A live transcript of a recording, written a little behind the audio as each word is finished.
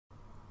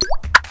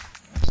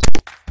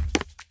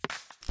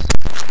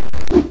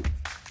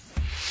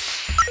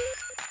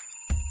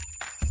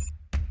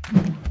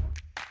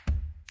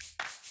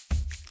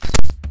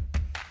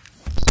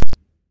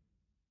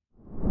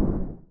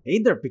Hey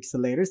there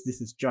pixelators,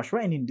 this is Joshua,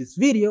 and in this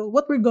video,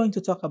 what we're going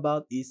to talk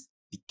about is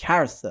the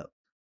carousel.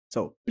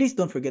 So please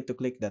don't forget to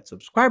click that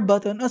subscribe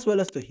button as well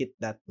as to hit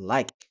that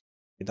like.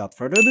 Without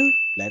further ado,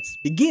 let's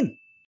begin.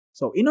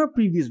 So in our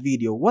previous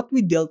video, what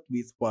we dealt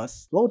with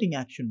was floating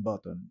action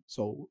button.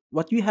 So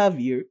what you have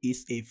here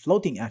is a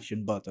floating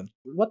action button.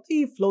 What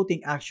the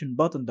floating action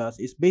button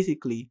does is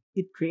basically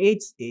it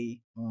creates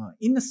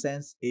in a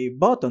sense, a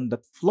button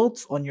that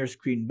floats on your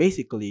screen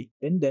basically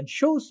and then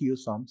shows you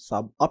some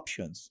sub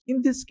options.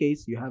 In this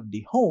case, you have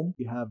the home,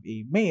 you have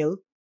a mail,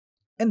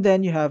 and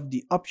then you have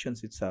the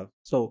options itself.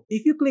 So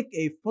if you click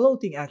a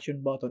floating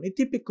action button, it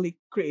typically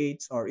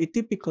creates or it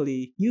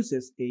typically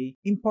uses a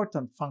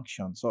important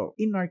function. So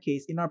in our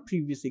case, in our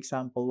previous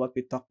example, what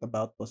we talked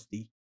about was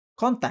the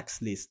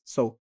contacts list.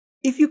 So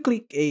if you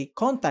click a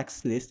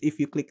contacts list, if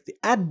you click the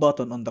add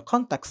button on the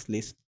contacts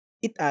list,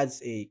 it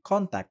adds a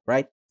contact,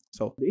 right?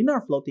 So in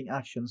our floating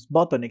actions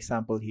button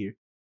example here,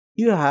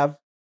 you have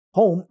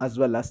home as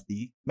well as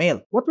the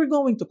mail. What we're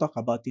going to talk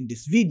about in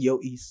this video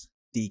is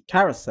the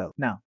carousel.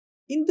 Now,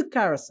 in the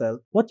carousel,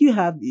 what you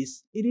have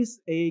is, it is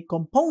a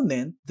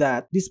component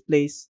that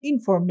displays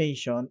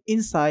information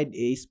inside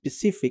a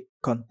specific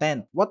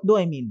content. What do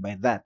I mean by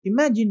that?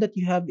 Imagine that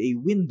you have a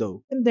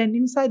window, and then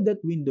inside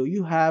that window,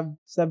 you have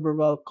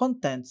several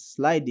contents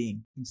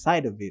sliding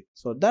inside of it.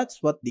 So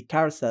that's what the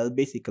carousel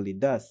basically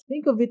does.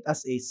 Think of it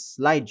as a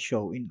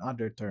slideshow in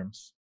other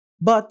terms.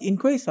 But in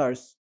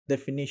Quasar's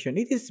definition,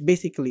 it is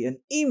basically an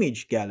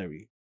image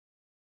gallery.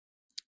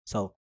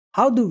 So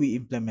how do we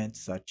implement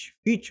such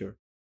feature?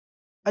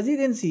 As you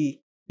can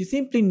see, you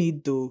simply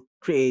need to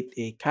create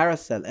a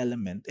carousel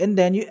element and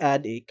then you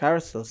add a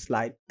carousel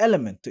slide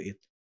element to it.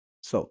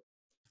 So,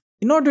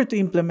 in order to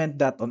implement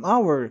that on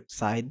our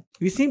side,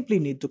 we simply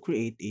need to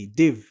create a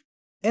div.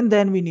 And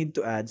then we need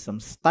to add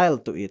some style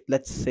to it.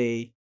 Let's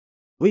say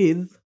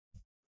width,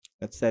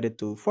 let's set it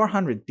to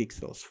 400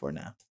 pixels for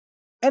now.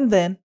 And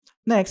then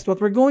next, what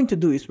we're going to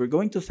do is we're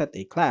going to set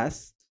a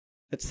class.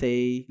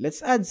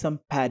 Let's add some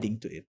padding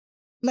to it.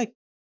 Like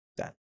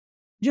that.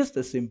 Just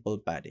a simple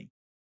padding.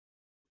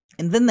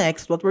 And then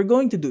next, what we're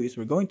going to do is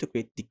we're going to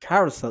create the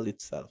carousel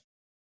itself,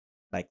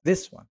 like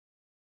this one.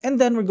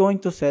 And then we're going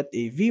to set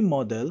a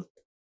VModel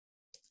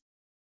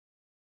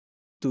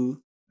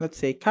to, let's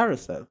say,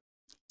 carousel.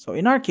 So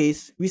in our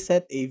case, we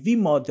set a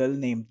VModel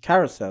named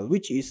carousel,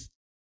 which is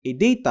a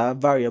data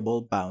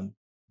variable bound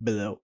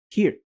below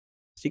here.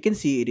 So you can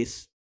see it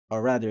is,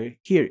 or rather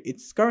here,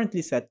 it's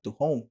currently set to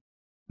home.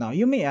 Now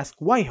you may ask,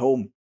 why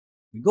home?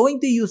 We're going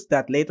to use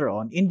that later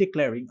on in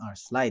declaring our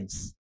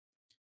slides.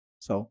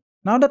 So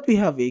now that we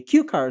have a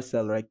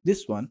QCarousel like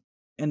this one,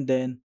 and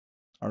then,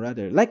 or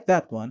rather like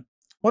that one,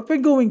 what we're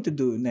going to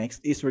do next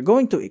is we're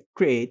going to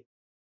create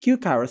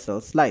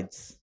QCarousel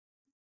slides.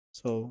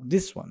 So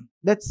this one,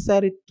 let's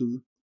set it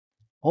to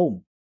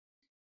home,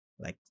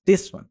 like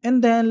this one.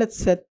 And then let's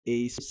set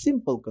a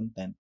simple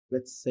content.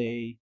 Let's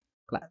say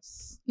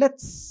class.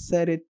 Let's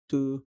set it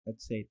to,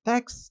 let's say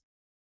text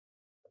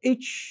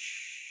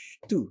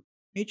H2.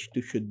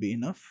 H2 should be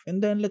enough.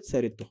 And then let's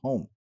set it to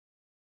home.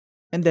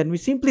 And then we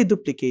simply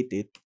duplicate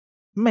it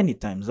many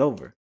times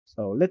over.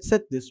 So let's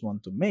set this one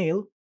to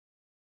mail.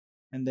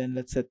 And then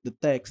let's set the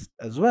text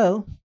as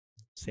well.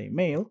 Say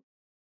mail.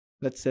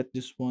 Let's set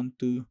this one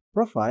to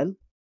profile.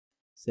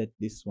 Set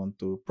this one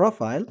to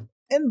profile.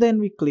 And then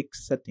we click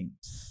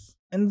settings.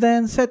 And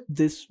then set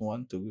this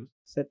one to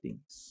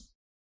settings.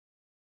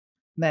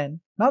 Then,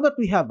 now that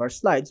we have our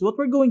slides, what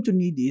we're going to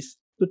need is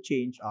to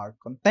change our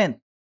content.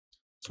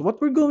 So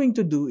what we're going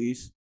to do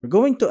is, we're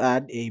going to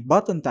add a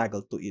button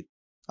toggle to it.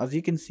 As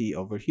you can see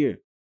over here.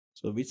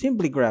 So we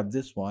simply grab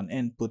this one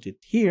and put it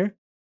here.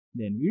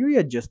 Then we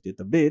readjust it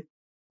a bit.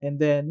 And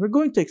then we're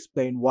going to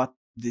explain what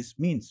this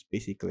means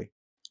basically.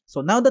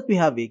 So now that we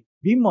have a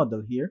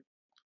VModel here,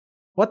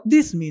 what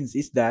this means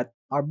is that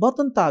our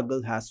button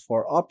toggle has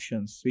 4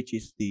 options, which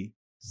is the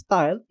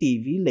style,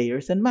 TV,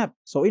 layers, and map.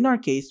 So in our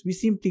case, we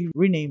simply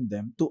rename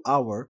them to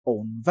our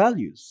own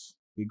values.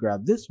 We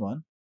grab this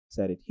one,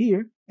 set it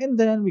here, and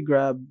then we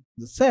grab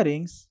the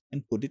settings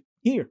and put it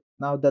here.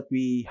 Now that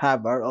we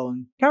have our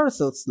own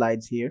carousel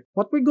slides here,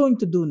 what we're going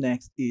to do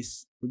next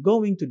is we're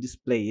going to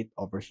display it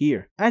over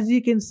here. As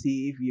you can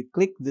see, if you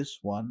click this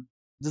one,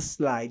 the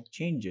slide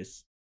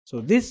changes.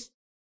 So this,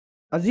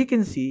 as you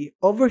can see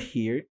over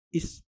here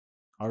is,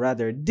 or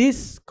rather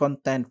this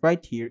content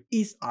right here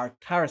is our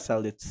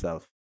carousel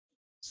itself.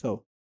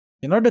 So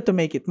in order to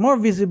make it more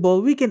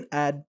visible, we can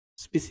add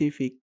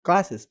specific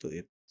classes to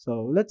it.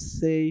 So let's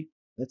say,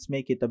 let's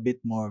make it a bit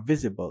more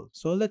visible.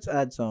 So let's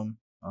add some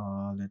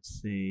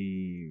let's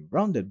say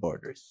rounded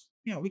borders.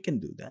 Yeah, we can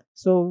do that.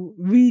 So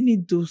we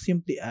need to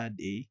simply add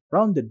a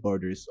rounded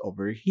borders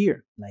over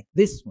here, like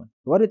this one.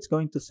 What it's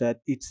going to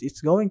set,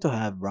 it's going to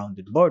have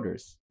rounded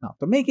borders. Now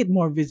to make it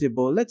more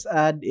visible, let's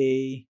add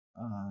a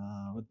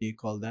what do you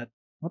call that?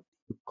 What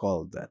do you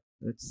call that?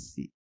 Let's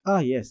see.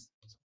 Yes.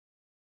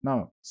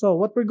 Now, so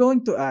what we're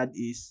going to add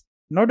is,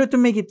 in order to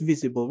make it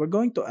visible, we're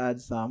going to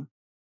add some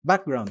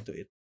background to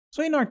it.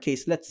 So in our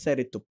case, let's set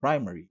it to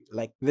primary,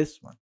 like this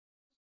one.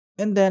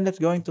 And then we're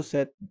going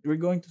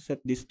to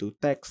set this to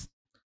text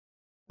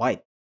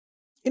white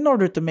in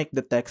order to make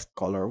the text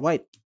color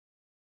white.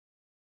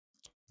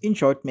 In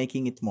short,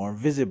 making it more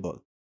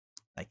visible,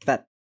 like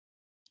that.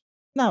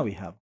 Now we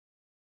have.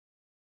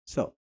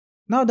 So,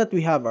 now that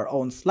we have our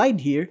own slide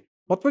here,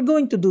 what we're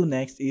going to do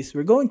next is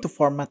we're going to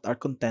format our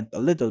content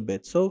a little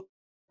bit. So,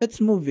 let's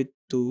move it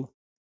to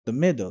the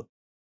middle.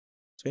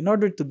 So, in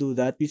order to do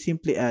that, we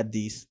simply add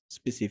these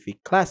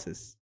specific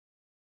classes.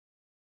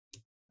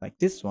 Like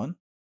this one,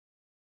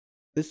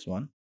 this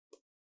one,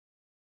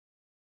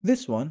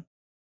 this one.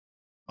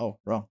 Oh,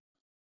 wrong.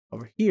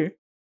 Over here,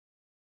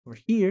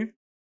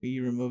 we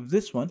remove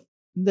this one,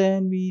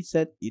 then we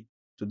set it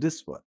to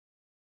this one.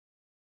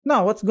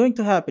 Now, what's going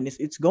to happen is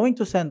it's going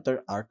to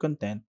center our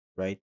content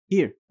right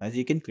here, as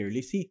you can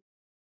clearly see.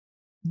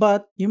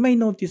 But you may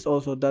notice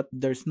also that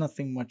there's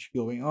nothing much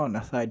going on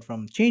aside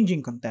from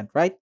changing content,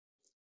 right?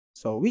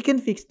 So we can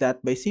fix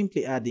that by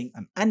simply adding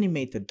an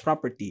animated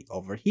property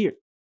over here.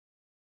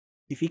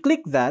 If you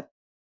click that,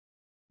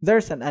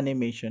 there's an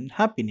animation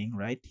happening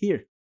right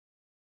here.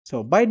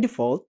 So by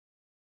default,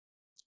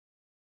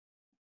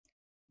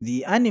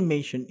 the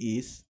animation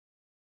is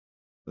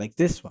like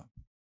this one.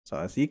 So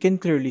as you can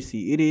clearly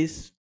see, it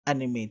is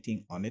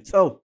animating on its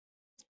own,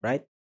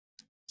 right?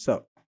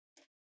 So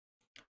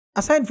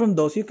aside from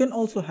those, you can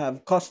also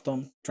have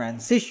custom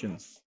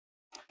transitions.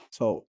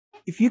 So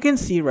if you can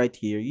see right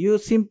here, you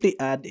simply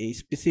add a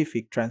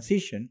specific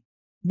transition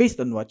based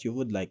on what you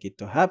would like it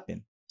to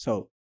happen.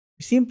 So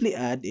you simply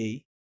add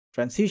a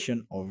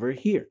transition over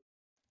here.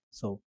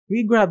 So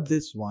we grab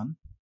this one,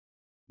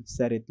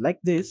 set it like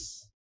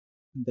this,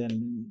 and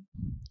then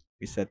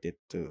we set it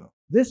to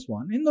this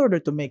one in order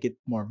to make it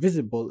more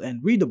visible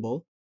and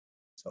readable.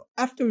 So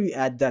after we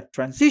add that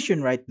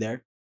transition right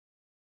there,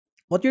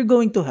 what you're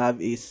going to have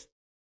is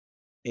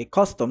a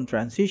custom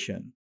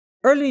transition.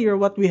 Earlier,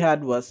 what we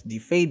had was the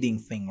fading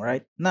thing,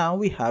 right? Now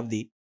we have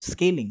the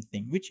scaling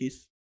thing, which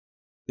is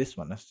this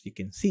one, as you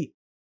can see.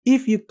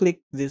 If you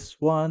click this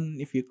one,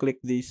 if you click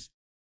these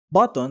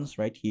buttons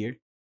right here,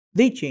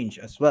 they change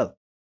as well.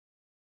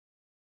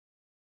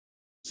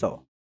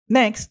 So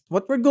next,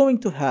 what we're going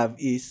to have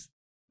is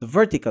the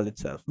vertical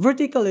itself.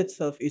 Vertical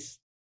itself is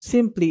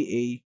simply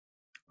a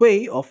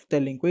way of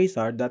telling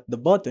Quasar that the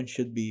button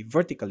should be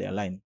vertically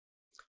aligned.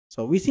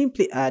 So we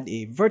simply add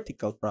a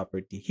vertical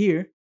property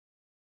here,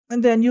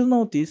 and then you'll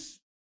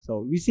notice, so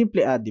we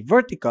simply add the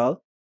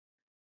vertical,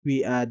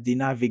 we add the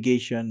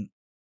navigation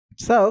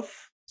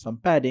itself, some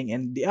padding,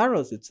 and the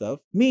arrows itself,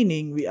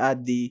 meaning we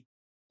add the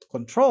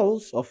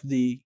controls of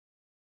the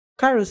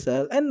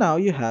carousel, and now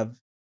you have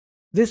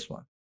this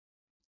one,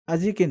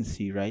 as you can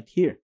see right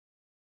here.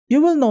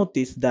 You will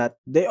notice that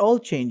they all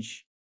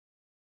change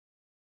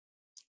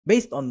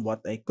based on what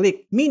I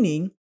click,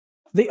 meaning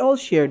they all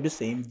share the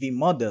same V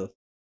model.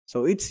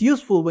 So it's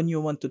useful when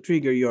you want to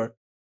trigger your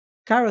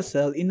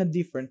carousel in a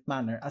different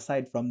manner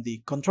aside from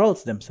the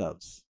controls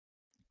themselves.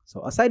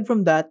 So aside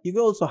from that, you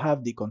also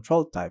have the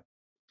control type.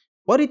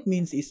 What it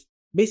means is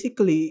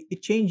basically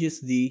it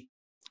changes the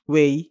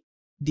way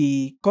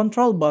the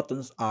control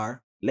buttons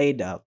are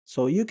laid out.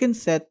 So you can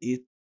set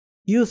it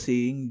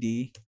using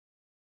the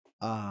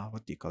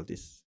what do you call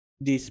this?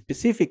 The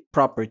specific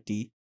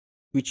property,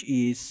 which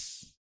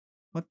is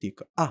what do you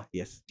call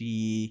yes,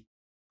 the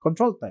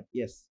control type.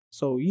 Yes.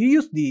 So you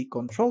use the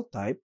control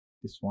type,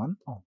 this one.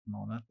 Oh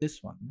no, not this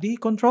one. The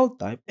control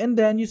type, and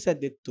then you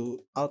set it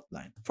to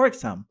outline. For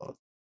example,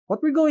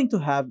 what we're going to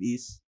have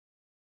is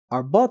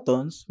our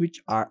buttons,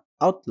 which are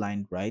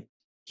outlined right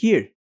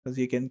here, as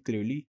you can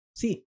clearly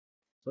see.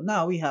 So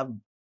now we have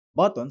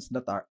buttons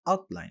that are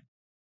outlined.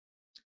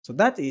 So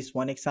that is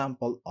one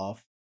example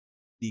of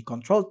the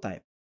control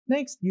type.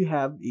 Next, you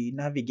have a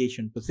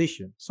navigation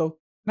position. So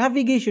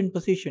navigation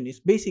position is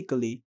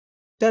basically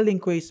telling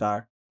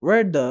Quasar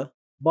where the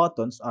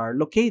buttons are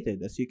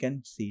located, as you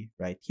can see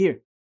right here.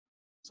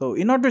 So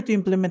in order to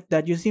implement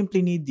that, you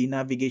simply need the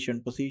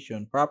navigation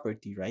position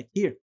property right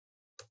here.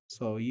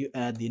 So you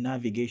add the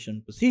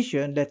navigation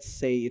position, let's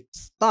say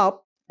it's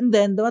top, and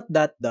then what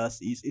that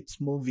does is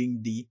it's moving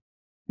the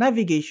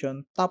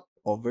navigation top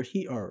over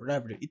here, or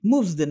rather, it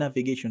moves the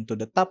navigation to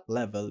the top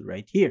level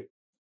right here.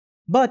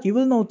 But you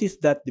will notice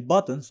that the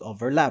buttons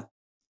overlap,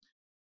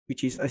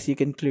 which is, as you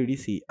can clearly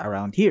see,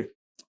 around here.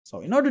 So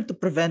in order to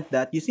prevent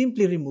that, you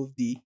simply remove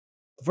the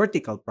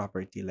vertical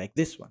property like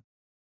this one.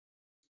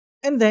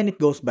 And then it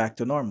goes back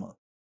to normal,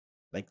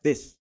 like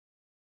this.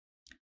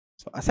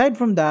 So aside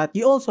from that,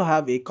 you also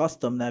have a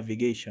custom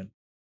navigation.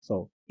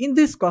 So in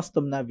this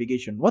custom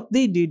navigation, what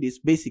they did is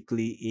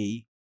basically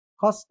a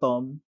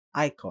custom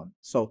icon.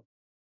 So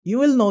you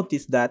will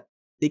notice that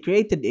they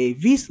created a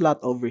V slot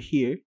over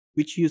here,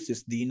 which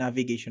uses the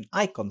navigation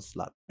icon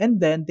slot. And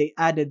then they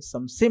added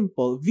some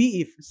simple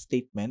VIF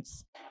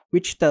statements,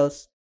 which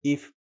tells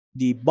if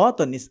the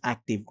button is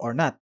active or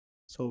not.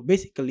 So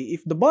basically,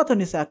 if the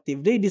button is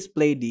active, they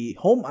display the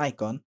home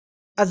icon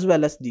as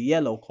well as the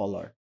yellow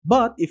color.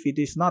 But if it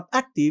is not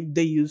active,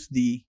 they use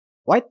the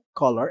white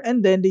color,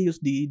 and then they use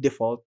the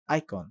default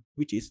icon,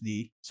 which is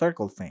the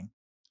circle thing,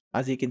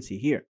 as you can see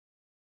here.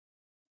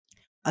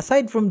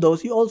 Aside from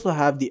those, you also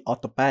have the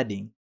auto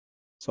padding.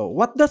 So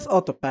what does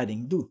auto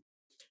padding do?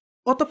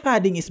 Auto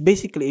padding is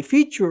basically a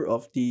feature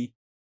of the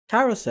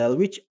carousel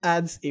which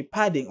adds a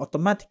padding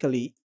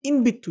automatically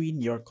in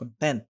between your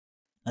content,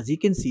 as you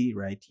can see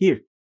right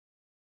here.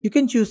 You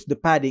can choose the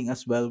padding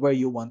as well where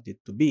you want it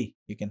to be.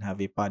 You can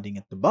have a padding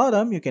at the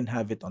bottom, you can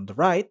have it on the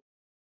right.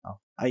 Oh,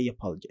 I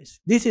apologize.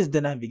 This is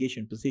the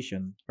navigation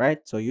position, right?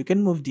 So you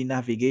can move the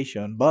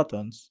navigation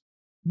buttons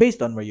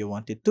based on where you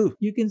want it to.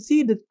 You can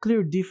see the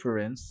clear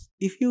difference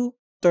if you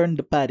turn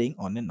the padding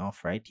on and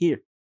off right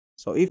here.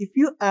 So if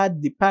you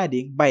add the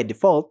padding by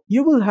default,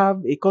 you will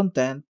have a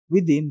content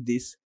within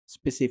this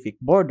specific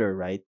border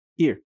right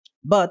here.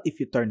 But if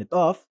you turn it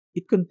off,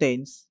 it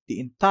contains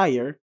the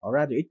entire, or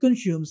rather it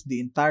consumes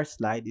the entire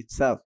slide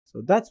itself.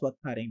 So that's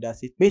what padding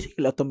does. It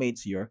basically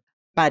automates your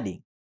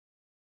padding.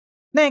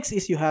 Next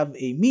is you have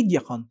a media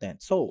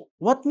content. So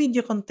what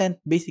media content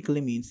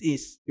basically means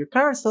is your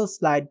carousel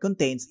slide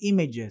contains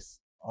images,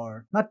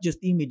 or not just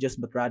images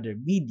but rather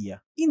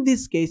media. In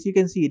this case, you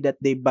can see that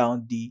they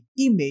bound the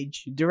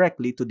image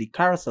directly to the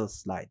carousel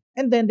slide,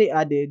 and then they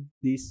added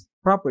these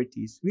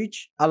properties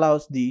which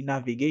allows the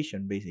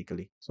navigation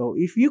basically. So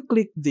if you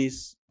click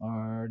this,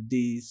 or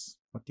these,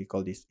 what do you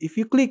call this? If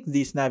you click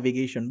these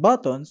navigation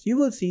buttons, you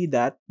will see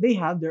that they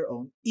have their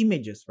own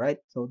images, right?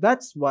 So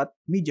that's what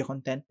media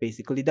content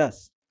basically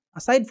does.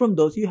 Aside from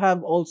those, you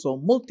have also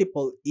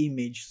multiple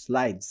image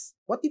slides.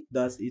 What it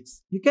does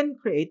is you can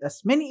create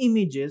as many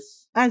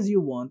images as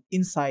you want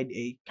inside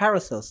a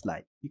carousel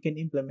slide. You can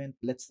implement,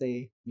 let's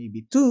say,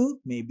 maybe 2,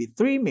 maybe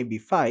 3, maybe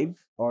 5,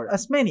 or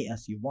as many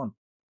as you want.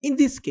 In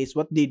this case,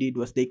 what they did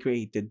was they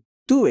created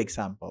 2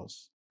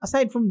 examples.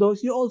 Aside from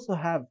those, you also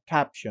have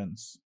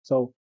captions.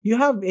 So you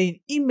have an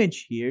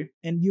image here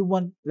and you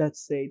want,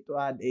 let's say, to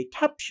add a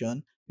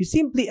caption. You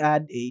simply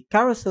add a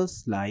carousel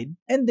slide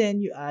and then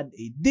you add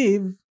a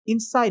div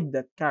inside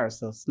that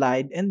carousel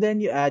slide, and then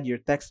you add your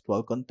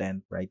textual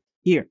content right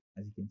here,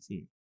 as you can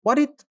see. What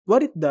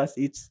it does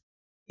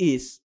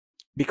is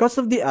because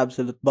of the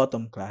absolute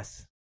bottom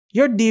class,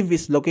 your div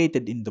is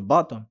located in the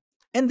bottom,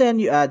 and then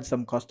you add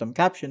some custom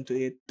caption to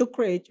it to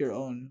create your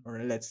own, or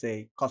let's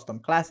say custom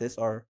classes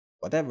or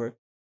whatever,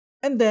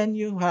 and then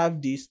you have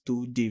these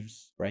 2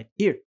 divs right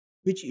here,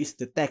 which is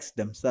the text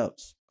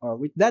themselves. Or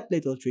with that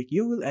little trick,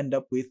 you will end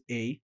up with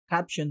a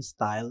caption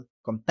style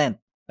content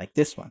like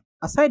this one.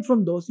 Aside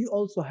from those, you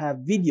also have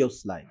video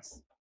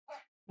slides.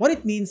 What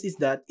it means is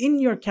that in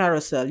your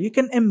carousel, you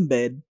can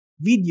embed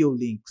video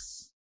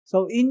links.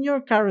 So in your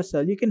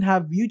carousel, you can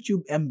have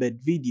YouTube embed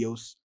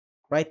videos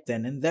right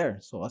then and there.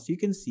 So as you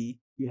can see,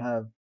 you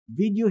have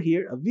video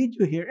here, a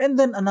video here, and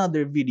then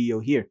another video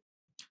here.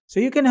 So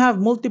you can have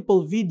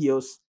multiple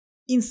videos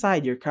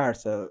inside your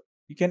carousel.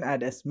 You can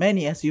add as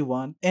many as you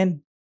want,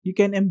 and you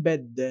can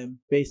embed them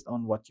based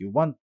on what you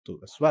want to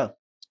as well.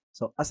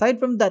 So aside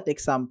from that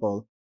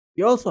example,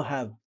 you also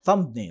have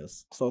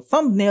thumbnails. So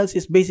thumbnails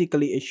is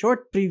basically a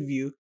short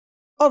preview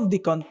of the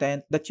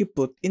content that you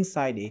put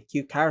inside a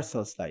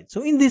QCarousel slide.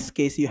 So in this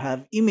case, you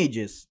have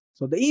images.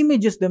 So the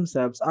images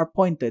themselves are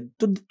pointed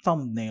to the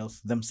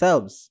thumbnails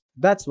themselves.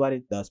 That's what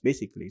it does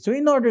basically. So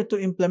in order to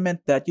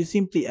implement that, you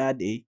simply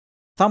add a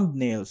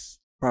thumbnails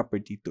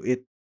property to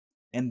it.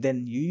 And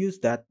then you use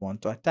that one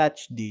to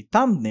attach the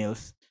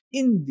thumbnails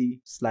in the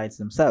slides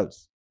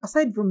themselves.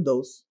 Aside from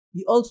those,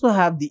 you also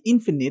have the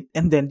infinite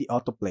and then the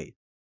autoplay.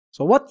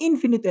 So what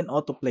infinite and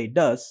autoplay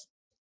does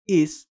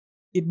is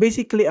it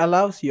basically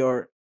allows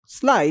your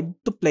slide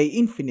to play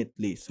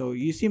infinitely. So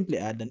you simply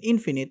add an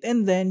infinite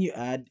and then you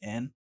add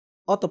an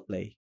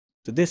autoplay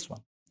to this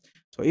one.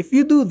 So if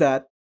you do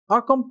that,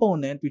 our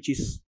component, which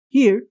is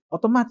here,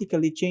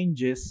 automatically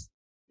changes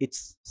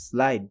its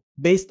slide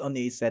based on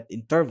a set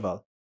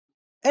interval.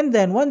 And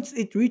then once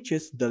it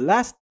reaches the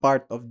last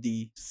part of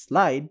the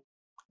slide,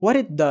 what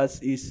it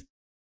does is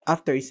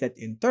after a set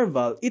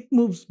interval, it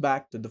moves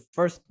back to the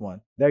first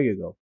one. There you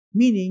go.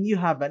 Meaning you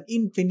have an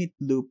infinite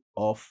loop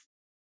of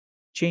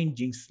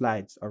changing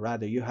slides, or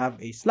rather you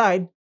have a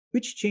slide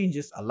which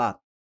changes a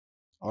lot,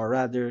 or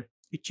rather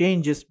it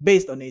changes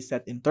based on a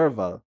set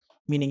interval,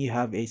 meaning you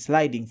have a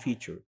sliding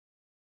feature,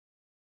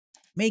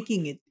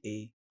 making it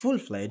a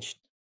full-fledged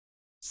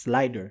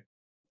slider.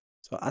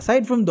 So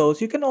aside from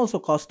those, you can also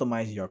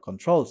customize your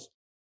controls,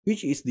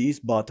 which is these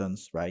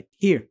buttons right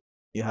here.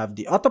 You have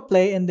the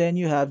autoplay and then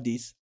you have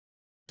these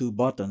 2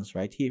 buttons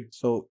right here.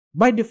 So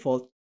by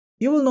default,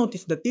 you will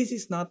notice that this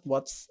is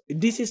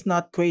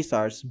not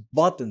Quasar's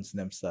buttons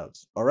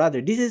themselves, or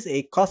rather this is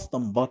a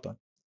custom button,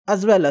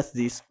 as well as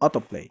this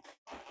autoplay,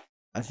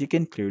 as you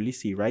can clearly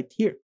see right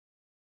here.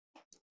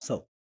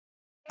 So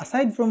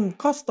aside from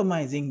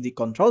customizing the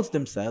controls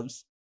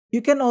themselves,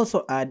 you can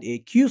also add a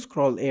Q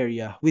scroll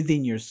area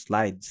within your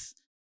slides.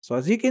 So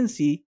as you can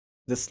see,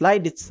 the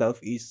slide itself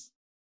is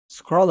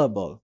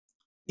scrollable.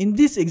 In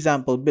this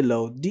example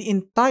below, the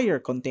entire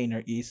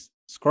container is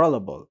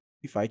scrollable.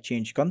 If I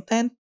change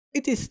content,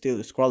 it is still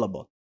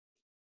scrollable.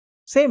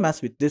 Same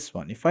as with this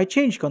one. If I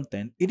change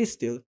content, it is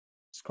still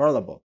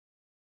scrollable.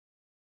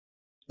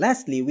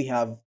 Lastly, we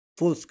have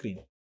full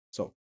screen.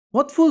 So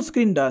What full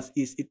screen does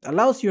is it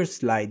allows your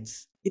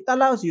slides, it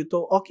allows you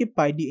to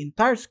occupy the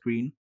entire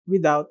screen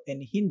without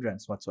any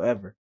hindrance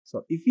whatsoever.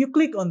 So if you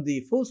click on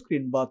the full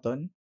screen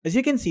button, as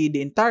you can see,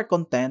 the entire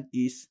content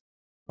is,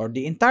 or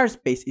the entire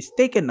space is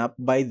taken up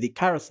by the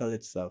carousel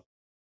itself.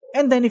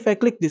 And then if I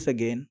click this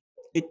again,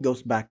 it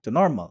goes back to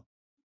normal.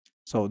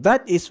 So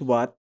that is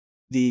what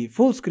the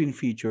full screen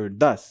feature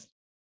does.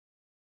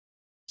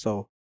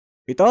 So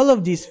with all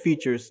of these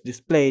features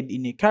displayed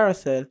in a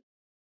carousel,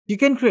 you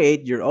can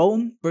create your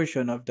own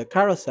version of the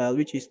carousel,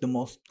 which is the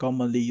most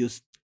commonly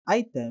used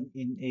item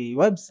in a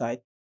website,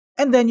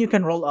 and then you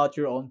can roll out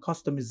your own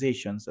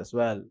customizations as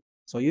well.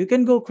 So you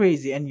can go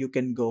crazy and you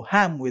can go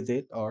ham with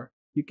it, or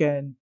you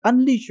can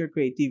unleash your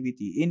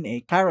creativity in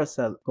a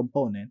carousel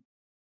component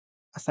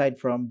aside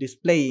from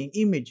displaying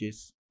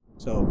images.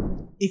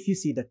 So if you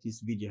see that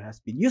this video has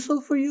been useful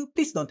for you,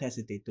 please don't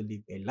hesitate to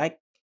leave a like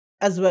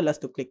as well as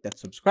to click that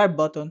subscribe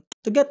button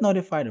to get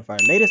notified of our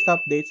latest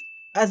updates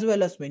as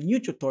well as when new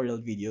tutorial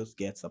videos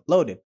gets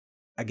uploaded.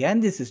 Again,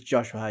 this is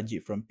Joshua Haji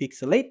from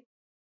Pixelate.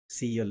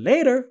 See you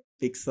later,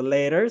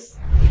 Pixelators!